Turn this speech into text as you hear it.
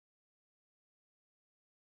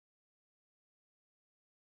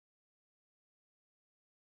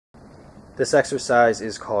This exercise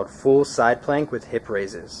is called full side plank with hip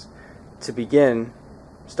raises. To begin,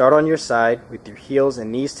 start on your side with your heels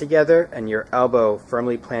and knees together and your elbow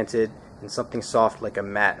firmly planted in something soft like a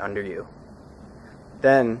mat under you.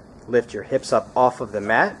 Then lift your hips up off of the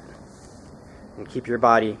mat and keep your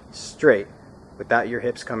body straight without your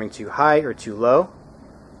hips coming too high or too low,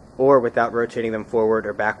 or without rotating them forward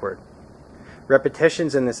or backward.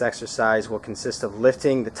 Repetitions in this exercise will consist of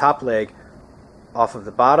lifting the top leg off of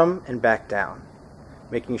the bottom and back down,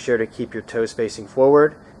 making sure to keep your toes facing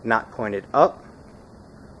forward, not pointed up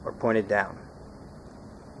or pointed down.